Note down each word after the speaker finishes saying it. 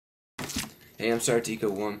Hey, I'm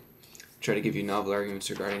Sartiko1. Try to give you novel arguments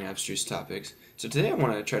regarding abstruse topics. So today I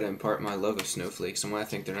want to try to impart my love of snowflakes and why I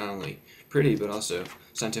think they're not only pretty but also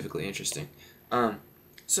scientifically interesting.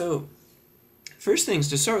 So first things,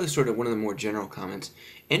 to start with sort of one of the more general comments,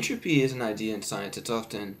 entropy is an idea in science that's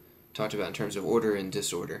often talked about in terms of order and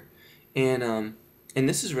disorder. And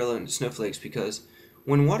this is relevant to snowflakes because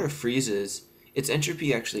when water freezes, its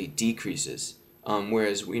entropy actually decreases,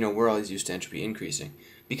 whereas we're always used to entropy increasing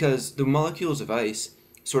because the molecules of ice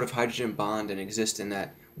sort of hydrogen bond and exist in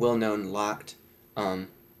that well-known locked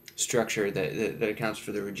structure that accounts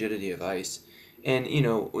for the rigidity of ice. And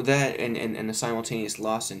that and the simultaneous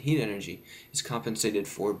loss in heat energy is compensated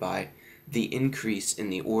for by the increase in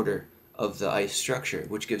the order of the ice structure,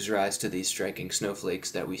 which gives rise to these striking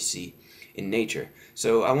snowflakes that we see in nature.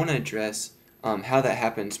 So I want to address how that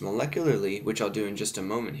happens molecularly, which I'll do in just a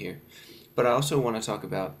moment here. But I also want to talk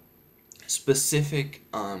about specific,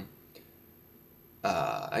 I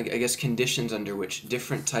guess, conditions under which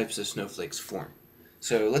different types of snowflakes form.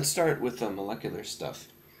 So let's start with the molecular stuff.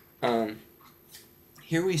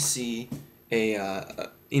 Here we see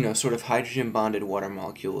sort of hydrogen bonded water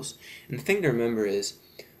molecules. And the thing to remember is,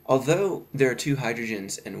 although there are two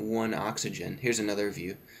hydrogens and one oxygen, here's another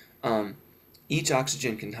view, each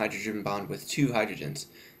oxygen can hydrogen bond with two hydrogens.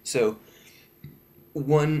 So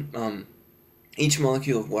each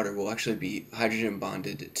molecule of water will actually be hydrogen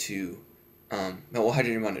bonded to,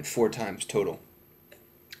 hydrogen bonded 4 times total.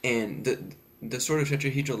 And the sort of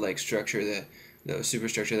tetrahedral-like structure, the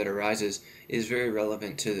superstructure that arises, is very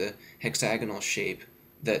relevant to the hexagonal shape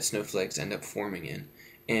that snowflakes end up forming in.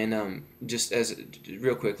 And just as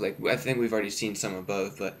real quick, like I think we've already seen some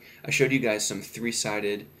above, but I showed you guys some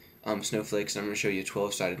 3-sided snowflakes, and I'm going to show you a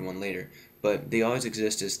 12-sided one later. But they always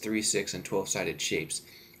exist as 3, 6, and 12-sided shapes.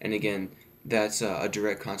 And again, that's a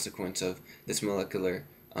direct consequence of this molecular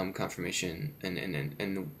conformation and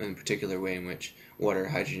in particular way in which water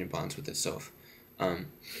hydrogen bonds with itself.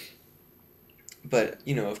 But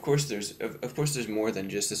of course there's more than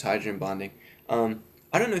just this hydrogen bonding. I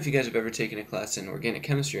don't know if you guys have ever taken a class in organic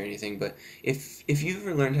chemistry or anything, but if you've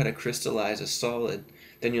ever learned how to crystallize a solid,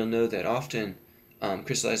 then you'll know that often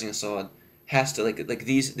crystallizing a solid has to like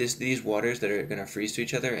these waters that are going to freeze to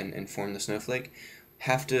each other and form the snowflake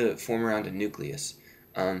have to form around a nucleus.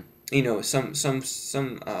 Some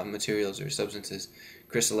materials or substances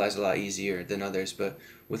crystallize a lot easier than others, but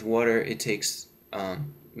with water it takes a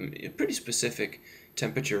pretty specific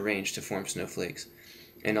temperature range to form snowflakes.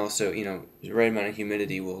 And also, the right amount of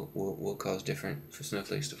humidity will cause different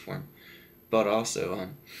snowflakes to form. But also,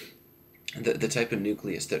 the type of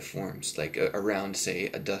nucleus that forms, like around, say,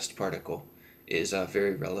 a dust particle, is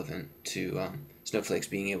very relevant to snowflakes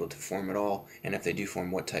being able to form at all, and if they do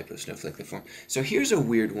form, what type of snowflake they form. So here's a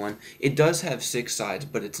weird one. It does have 6 sides,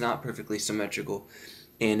 but it's not perfectly symmetrical,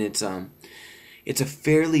 and it's a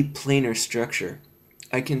fairly planar structure.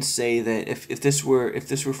 I can say that if this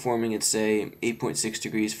were forming at, say, 8.6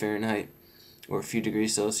 degrees Fahrenheit or a few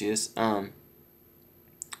degrees Celsius, and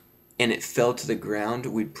it fell to the ground,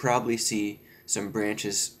 we'd probably see some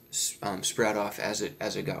branches sprout off as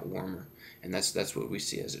it got warmer, and that's what we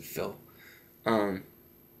see as it fell.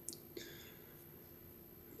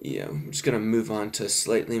 Yeah, I'm just gonna move on to a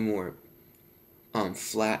slightly more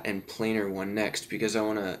flat and planar one next because I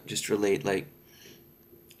want to just relate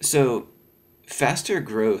so. Faster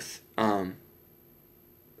growth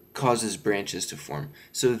causes branches to form.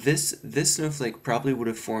 So this snowflake probably would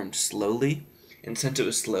have formed slowly, and since it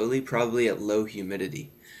was slowly, probably at low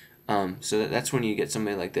humidity. So that's when you get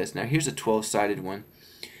something like this. Now here's a 12-sided one,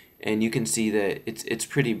 and you can see that it's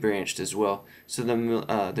pretty branched as well. So the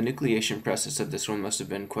nucleation process of this one must have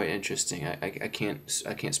been quite interesting. I can't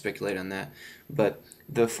speculate on that, but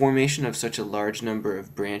the formation of such a large number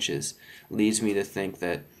of branches leads me to think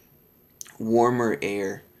that warmer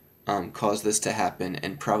air caused this to happen,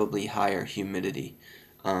 and probably higher humidity.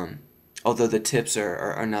 Although the tips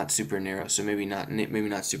are not super narrow, so maybe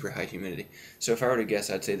not super high humidity. So if I were to guess,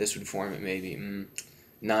 I'd say this would form at maybe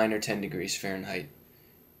 9 or 10 degrees Fahrenheit,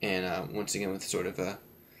 and once again with sort of a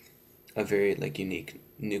very unique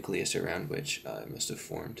nucleus around which it must have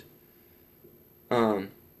formed.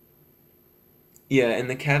 Yeah, and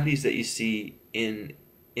the cavities that you see in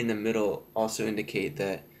the middle also indicate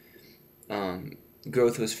that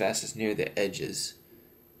growth was fastest near the edges,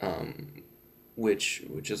 which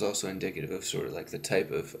is also indicative of sort of like the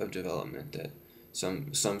type of development that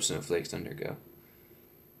some snowflakes undergo.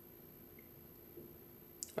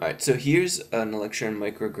 Alright, so here's an electron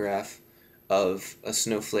micrograph of a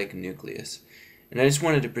snowflake nucleus. And I just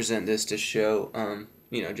wanted to present this to show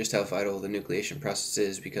just how vital the nucleation process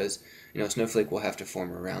is, because a snowflake will have to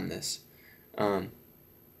form around this. Um,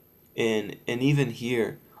 and even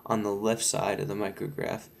here on the left side of the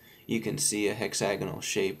micrograph, you can see a hexagonal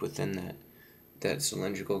shape within that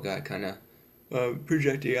cylindrical guy kind of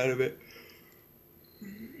projecting out of it.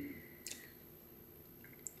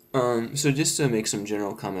 So just to make some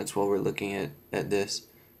general comments while we're looking at this,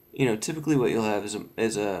 typically what you'll have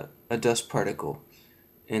is a dust particle,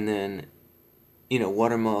 and then,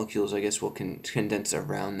 water molecules, I guess, will condense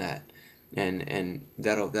around that, and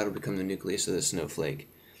that'll become the nucleus of the snowflake.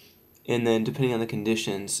 And then, depending on the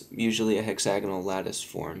conditions, usually a hexagonal lattice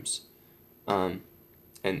forms, and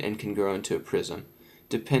can grow into a prism.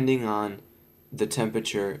 Depending on the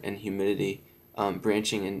temperature and humidity,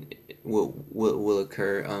 branching will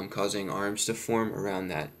occur, causing arms to form around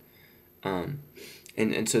that.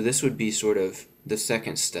 And so this would be sort of the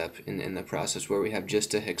second step in the process, where we have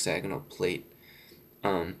just a hexagonal plate.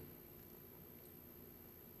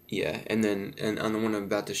 Yeah, and on the one I'm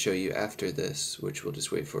about to show you after this, which we'll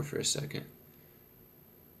just wait for a second,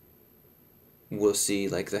 we'll see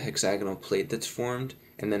like the hexagonal plate that's formed,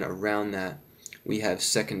 and then around that we have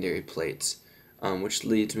secondary plates, which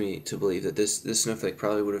leads me to believe that this snowflake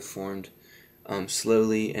probably would have formed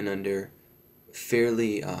slowly and under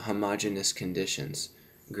fairly homogeneous conditions,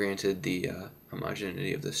 granted the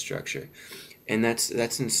homogeneity of the structure. And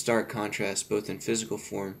that's in stark contrast both in physical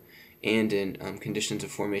form and in conditions of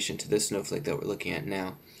formation to this snowflake that we're looking at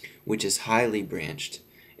now, which is highly branched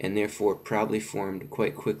and therefore probably formed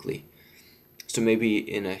quite quickly. So maybe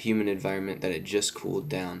in a human environment that had just cooled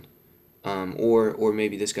down, or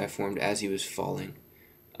maybe this guy formed as he was falling,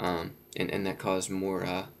 and that caused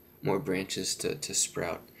more branches to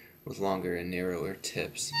sprout with longer and narrower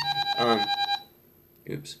tips.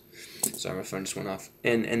 Oops, sorry, my phone just went off.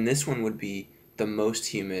 And this one would be the most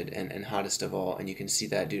humid and hottest of all, and you can see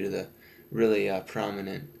that due to the really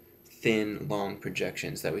prominent thin, long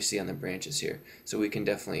projections that we see on the branches here. So we can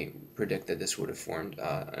definitely predict that this would have formed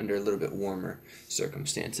under a little bit warmer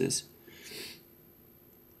circumstances.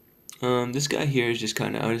 This guy here is just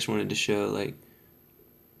I just wanted to show like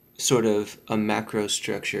sort of a macro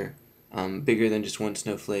structure, bigger than just one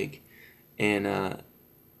snowflake. And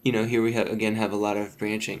here we have a lot of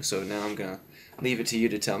branching. So now I'm gonna leave it to you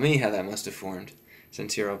to tell me how that must have formed,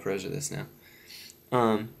 since you're all pros of this now.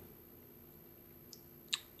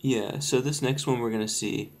 Yeah, so this next one we're gonna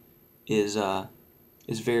see is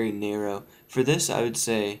very narrow. For this, I would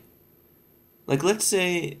say, like, let's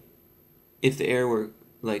say if the air were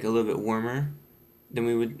like a little bit warmer, then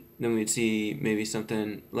we'd see maybe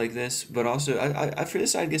something like this. But also, I for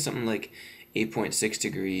this, I'd get something like 8.6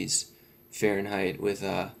 degrees Fahrenheit with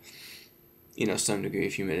some degree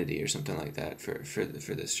of humidity or something like that for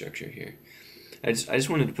this structure here. I just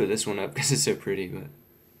wanted to put this one up because it's so pretty, but.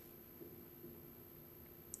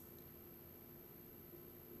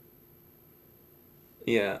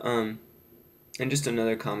 Yeah, and just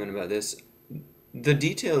another comment about this. The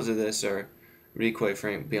details of this are really quite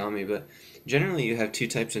frank beyond me, but generally you have two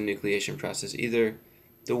types of nucleation process. Either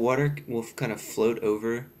the water will kind of float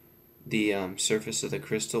over the surface of the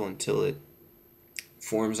crystal until it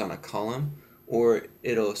forms on a column, or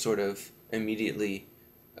it'll sort of immediately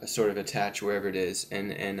sort of attach wherever it is.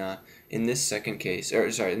 And in this second case,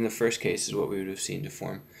 or sorry, in the first case is what we would have seen to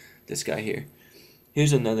form this guy here.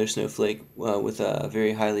 Here's another snowflake with a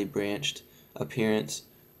very highly branched appearance.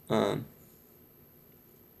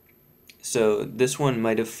 So this one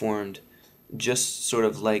might have formed just sort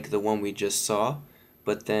of like the one we just saw,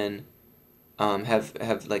 but then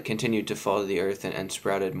have like continued to fall to the earth and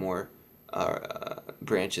sprouted more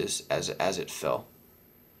branches as it fell.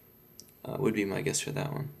 Would be my guess for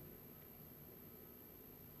that one.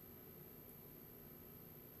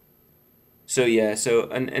 So yeah,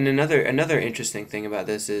 and another interesting thing about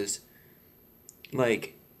this is,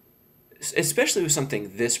 like, especially with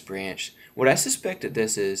something this branched, what I suspect that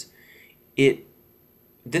this is,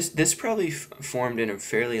 this probably formed in a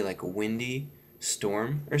fairly like windy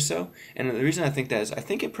storm or so. And the reason I think that is, I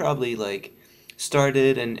think it probably like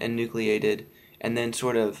started and nucleated, and then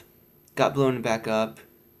sort of got blown back up,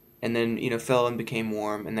 and then fell and became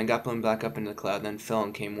warm, and then got blown back up into the cloud, and then fell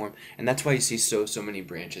and came warm, and that's why you see so many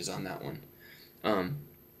branches on that one.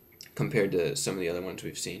 Compared to some of the other ones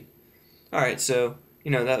we've seen. Alright, so,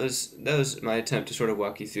 that was my attempt to sort of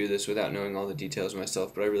walk you through this without knowing all the details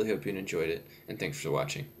myself, but I really hope you enjoyed it, and thanks for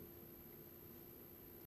watching.